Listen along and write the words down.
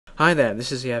Hi there,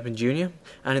 this is Yabin Jr.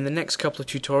 and in the next couple of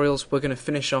tutorials we're going to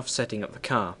finish off setting up the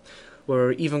car.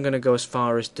 We're even going to go as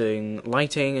far as doing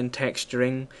lighting and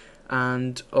texturing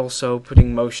and also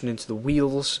putting motion into the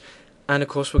wheels, and of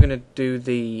course we're going to do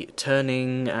the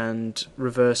turning and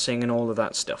reversing and all of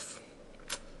that stuff.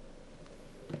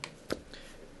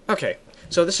 Okay,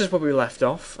 so this is where we left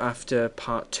off after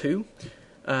part 2.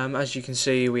 As you can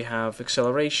see, we have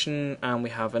acceleration and we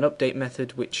have an update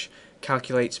method which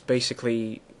calculates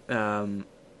basically a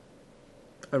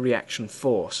reaction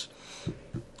force.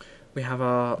 We have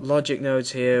our logic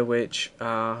nodes here which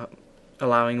are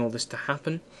allowing all this to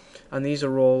happen, and these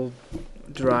are all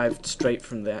derived straight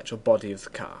from the actual body of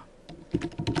the car.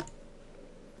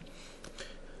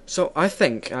 So I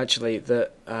think actually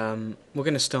that we're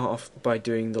going to start off by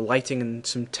doing the lighting and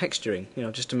some texturing,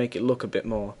 just to make it look a bit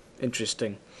more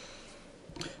interesting.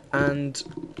 And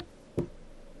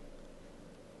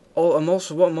what I'm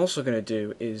also going to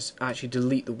do is actually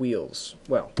delete the wheels.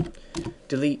 Well,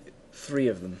 delete 3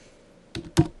 of them.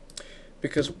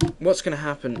 Because what's going to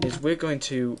happen is we're going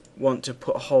to want to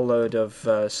put a whole load of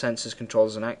sensors,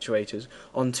 controllers and actuators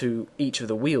onto each of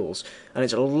the wheels, and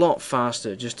it's a lot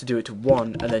faster just to do it to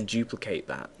one and then duplicate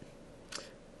that.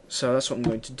 So that's what I'm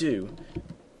going to do.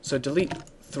 So delete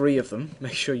 3 of them,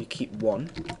 make sure you keep 1,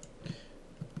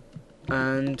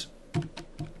 and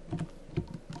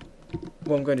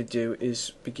what I'm going to do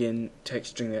is begin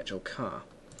texturing the actual car.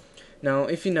 Now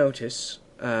if you notice,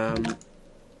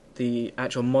 the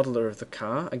actual modeler of the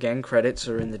car, again credits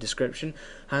are in the description,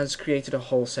 has created a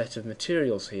whole set of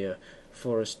materials here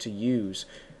for us to use.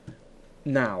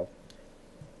 Now,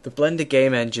 the Blender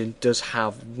game engine does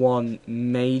have one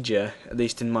major, at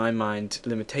least in my mind,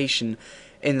 limitation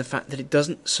in the fact that it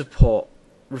doesn't support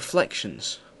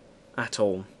reflections at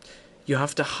all. You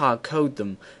have to hard code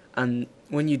them, and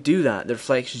when you do that, the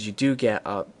reflections you do get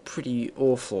are pretty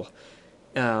awful.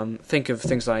 Think of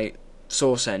things like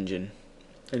Source Engine,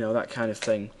 that kind of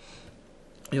thing.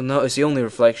 You'll notice the only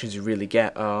reflections you really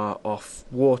get are off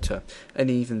water, and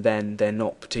even then they're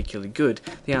not particularly good.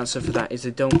 The answer for that is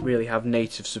they don't really have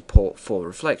native support for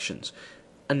reflections,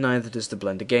 and neither does the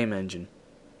Blender game engine.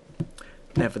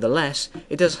 Nevertheless,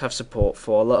 it does have support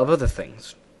for a lot of other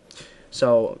things.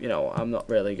 So, I'm not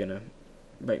really going to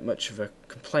make much of a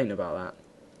complaint about that.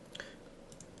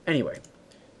 Anyway,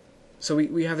 so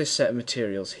we have this set of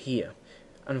materials here.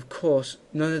 And of course,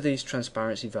 none of these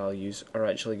transparency values are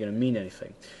actually going to mean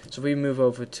anything. So if we move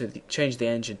over to change the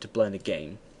engine to Blender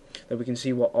Game, then we can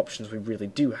see what options we really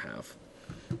do have.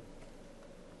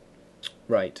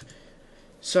 Right.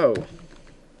 So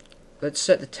let's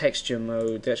set the texture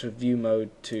mode, the actual view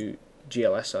mode, to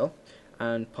glsl,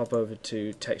 and pop over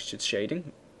to textured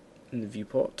shading in the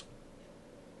viewport.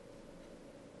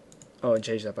 Oh, and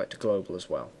change that back to global as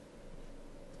well.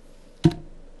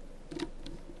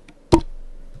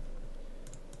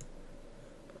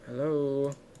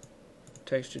 Hello,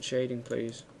 textured shading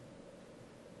please.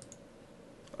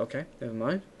 Okay, never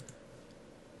mind.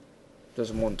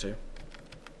 Doesn't want to.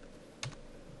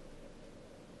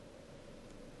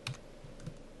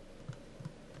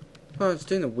 Oh, it's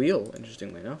doing the wheel,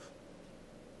 interestingly enough.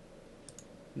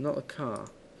 Not the car.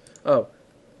 Oh,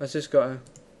 that's just got a...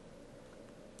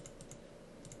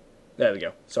 There we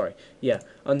go, sorry. Yeah,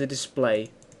 under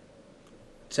display,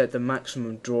 set the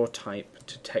maximum draw type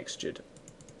to textured.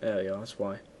 There we go, that's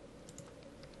why.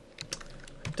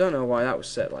 I don't know why that was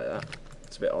set like that.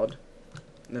 It's a bit odd.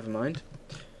 Never mind.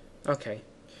 Okay.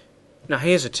 Now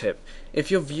here's a tip.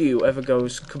 If your view ever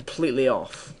goes completely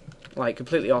off, like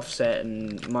completely offset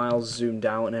and miles zoomed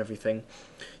out and everything,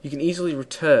 you can easily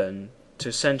return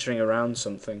to centering around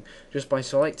something just by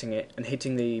selecting it and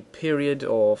hitting the period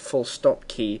or full stop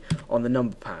key on the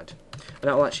number pad. And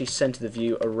that will actually center the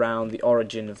view around the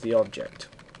origin of the object.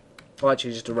 Well,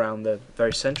 actually just around the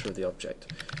very center of the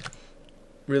object.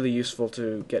 Really useful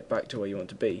to get back to where you want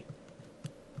to be.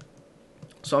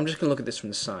 So I'm just going to look at this from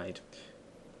the side.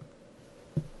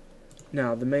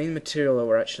 Now, the main material that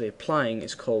we're actually applying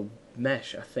is called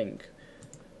mesh, I think,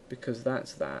 because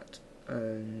that's that,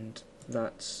 and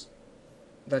that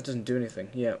doesn't do anything.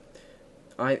 Yeah,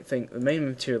 I think the main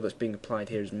material that's being applied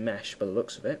here is mesh by the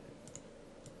looks of it.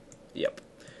 Yep.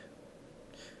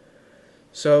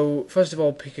 So, first of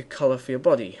all, pick a colour for your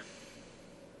body.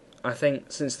 I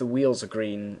think since the wheels are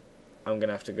green, I'm going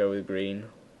to have to go with green.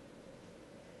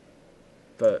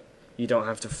 But you don't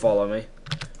have to follow me.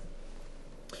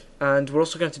 And we're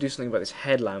also going to do something about these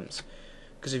headlamps.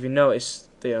 Because if you notice,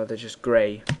 they're just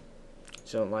grey.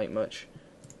 So don't like much.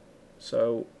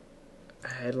 So,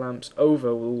 headlamps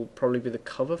over will probably be the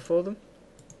cover for them.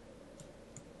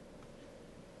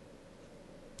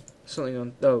 something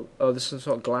on. Oh, there's some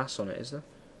sort of glass on it, is there?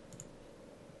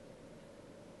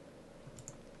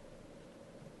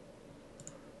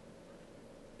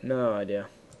 No idea.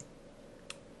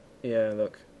 Yeah,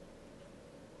 look.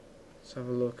 Let's have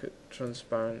a look at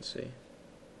transparency.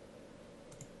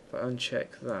 If I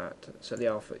uncheck that, set the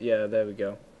alpha. Yeah, there we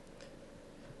go.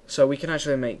 So we can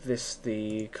actually make this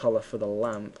the color for the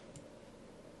lamp.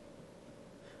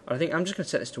 I think I'm just going to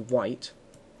set this to white.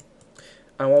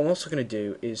 And what I'm also going to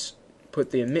do is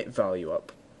put the emit value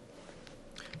up.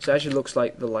 So it actually looks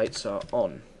like the lights are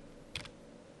on.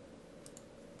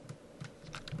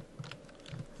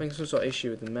 I think some sort of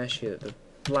issue with the mesh here that the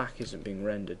black isn't being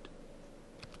rendered.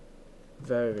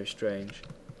 Very, very strange.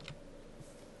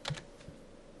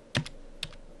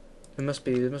 There must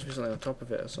be something on top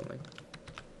of it or something.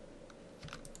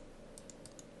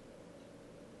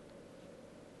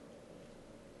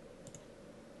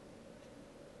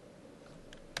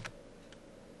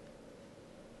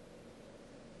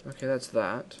 Okay, that's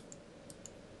that.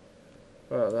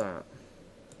 What about that?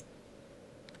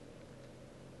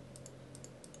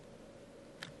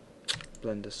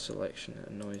 Blender selection, it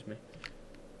annoys me.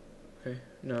 Okay,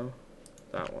 no,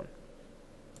 that one.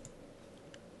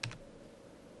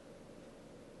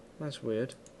 That's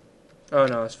weird. Oh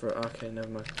no, that's for, okay, never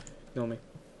mind. Ignore me.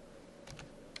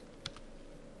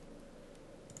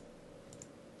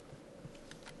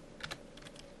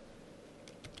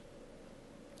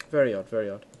 Very odd, very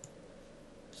odd.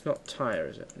 It's not tire,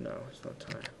 is it? No, it's not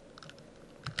tire.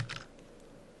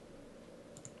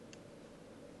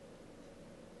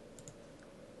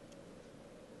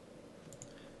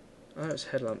 Oh, it's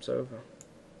headlamps over.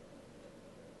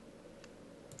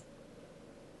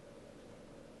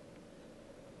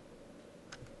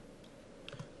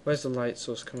 Where's the light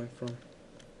source coming from?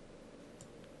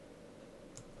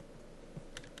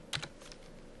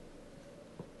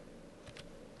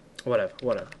 Whatever,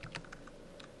 whatever.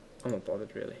 I'm not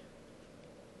bothered really.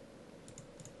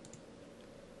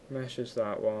 Mesh is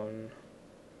that one.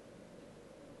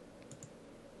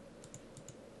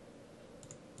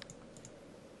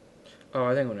 Oh,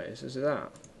 I think what it is. Is it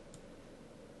that?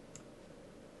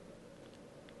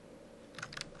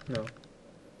 No.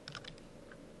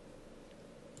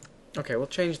 Okay, we'll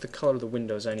change the colour of the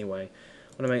windows anyway.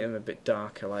 I'm going to make them a bit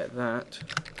darker like that.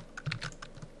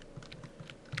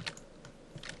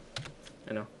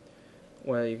 You know,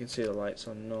 where you can see the lights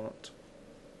or not.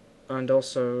 And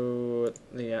also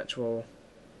the actual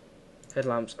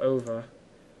headlamps over.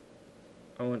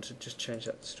 I want to just change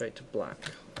that straight to black,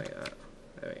 like that.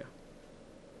 There we go.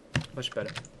 Much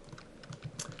better.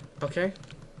 Okay.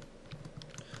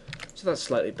 So that's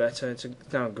slightly better. It's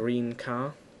now a green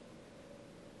car.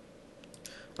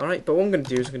 Alright, but what I'm going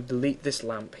to do is I'm going to delete this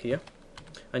lamp here.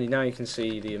 And now you can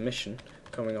see the emission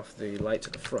coming off the lights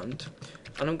at the front.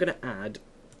 And I'm going to add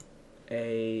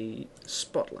a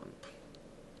spot lamp.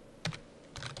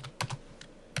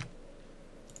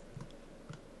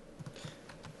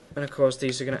 And of course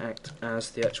these are going to act as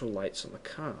the actual lights on the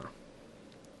car.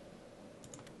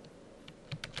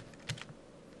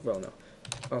 Well, no.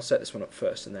 I'll set this one up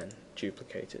first and then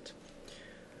duplicate it.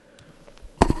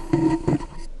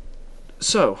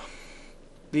 So,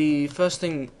 the first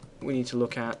thing we need to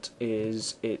look at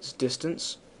is its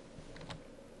distance.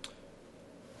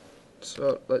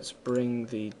 So let's bring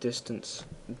the distance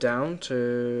down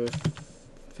to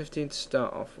 15 to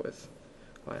start off with,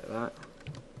 like that.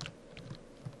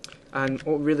 And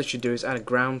what we really should do is add a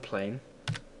ground plane,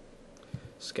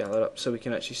 scale it up so we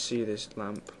can actually see this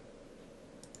lamp.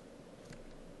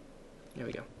 There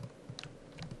we go.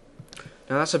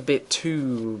 Now that's a bit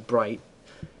too bright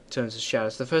in terms of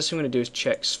shadows. The first thing I'm going to do is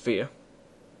check sphere,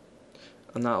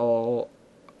 and that'll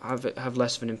have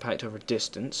less of an impact over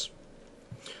distance.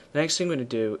 The next thing I'm going to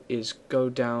do is go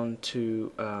down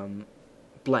to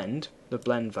blend, the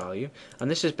blend value, and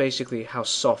this is basically how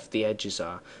soft the edges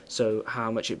are, so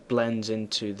how much it blends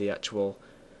into the actual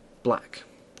black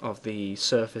of the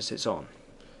surface it's on.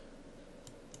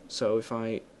 So if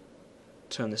I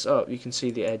turn this up, you can see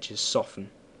the edges soften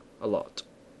a lot.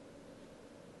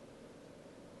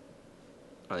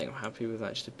 I think I'm happy with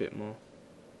that, just a bit more.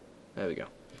 There we go.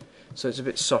 So it's a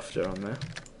bit softer on there.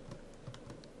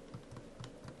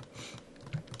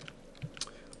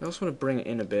 I also want to bring it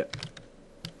in a bit.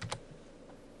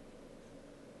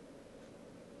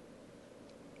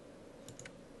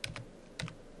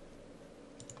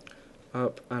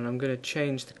 Up, and I'm going to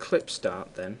change the clip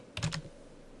start then.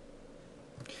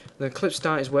 The clip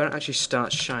start is where it actually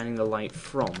starts shining the light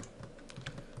from.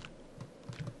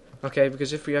 Okay,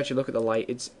 because if we actually look at the light,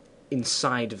 it's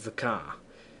inside of the car.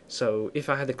 So if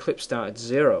I had the clip start at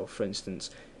 0, for instance,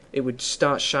 it would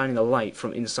start shining a light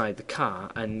from inside the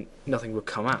car and nothing would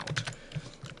come out.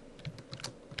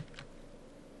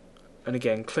 And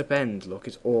again, clip end, look,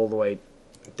 is all the way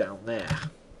down there.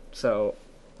 So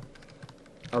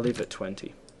I'll leave it at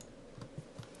 20.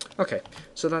 Okay,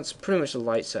 so that's pretty much the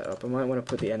light setup. I might want to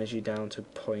put the energy down to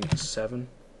 0.7.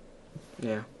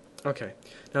 Yeah, okay.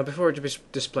 Now before it is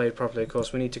displayed properly, of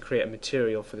course, we need to create a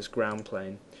material for this ground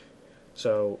plane.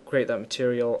 So create that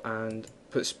material and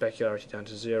put specularity down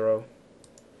to 0.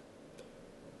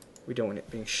 We don't want it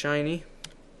being shiny.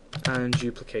 And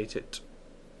duplicate it.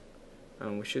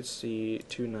 And we should see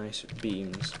two nice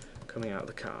beams coming out of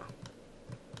the car.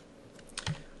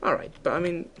 Alright, but I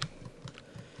mean,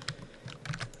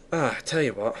 tell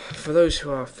you what, for those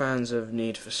who are fans of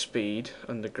Need for Speed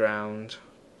Underground,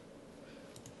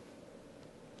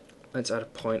 let's add a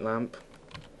point lamp.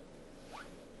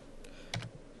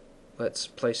 Let's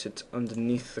place it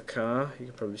underneath the car. You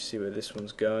can probably see where this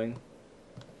one's going.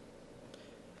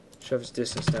 Shove its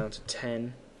distance down to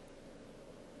 10.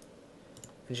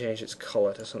 And change its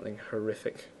colour to something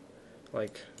horrific,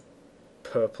 like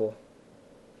purple.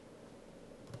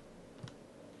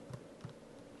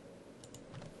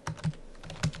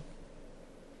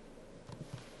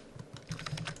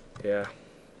 Yeah,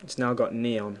 it's now got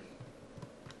neon.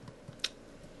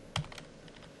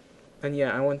 And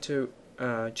yeah, I want to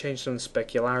change some of the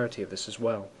specularity of this as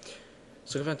well.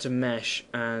 So I've had to mesh,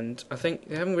 and I think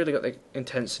they haven't really got the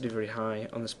intensity very high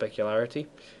on the specularity.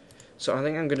 So I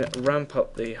think I'm going to ramp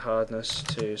up the hardness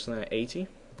to something like 80.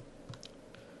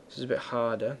 This is a bit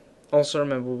harder. Also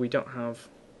remember, we don't have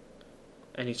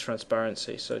any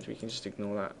transparency, so we can just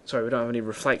ignore that. Sorry, we don't have any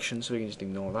reflection, so we can just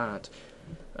ignore that.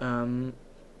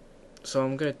 So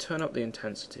I'm going to turn up the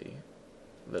intensity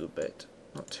a little bit,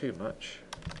 not too much,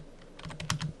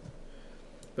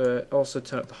 but also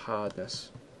turn up the hardness,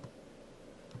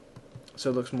 so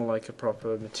it looks more like a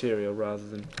proper material rather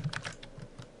than,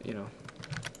 you know,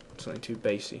 something too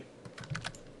basey.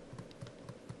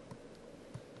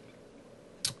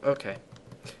 Okay,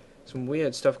 some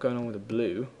weird stuff going on with the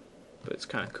blue, but it's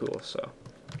kind of cool. So,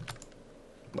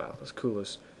 well, as cool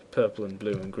as purple and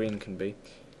blue and green can be.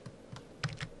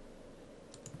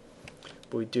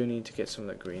 But we do need to get some of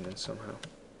that green in somehow.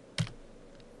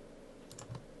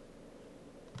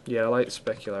 Yeah, I like the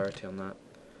specularity on that.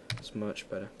 It's much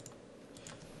better.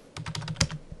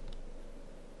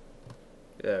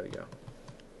 There we go.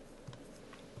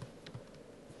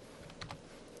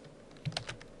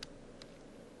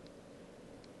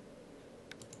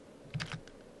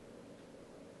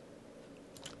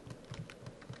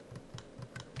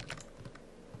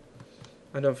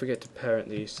 And don't forget to parent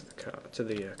these to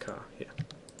the car. Yeah.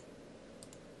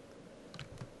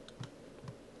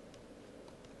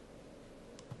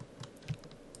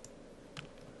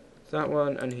 That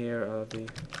one, and here are the.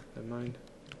 Never mind.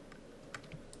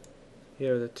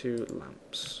 Here are the two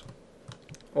lamps.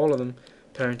 All of them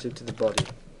parented to the body,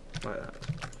 like that.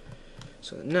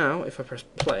 So now, if I press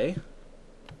play,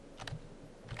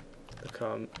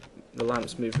 the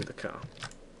lamps move with the car.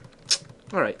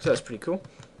 All right, so that's pretty cool.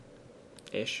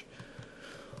 Ish.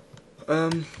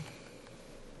 I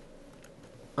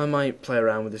might play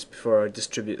around with this before I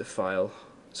distribute the file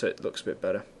so it looks a bit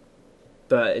better,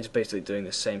 but it's basically doing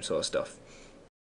the same sort of stuff.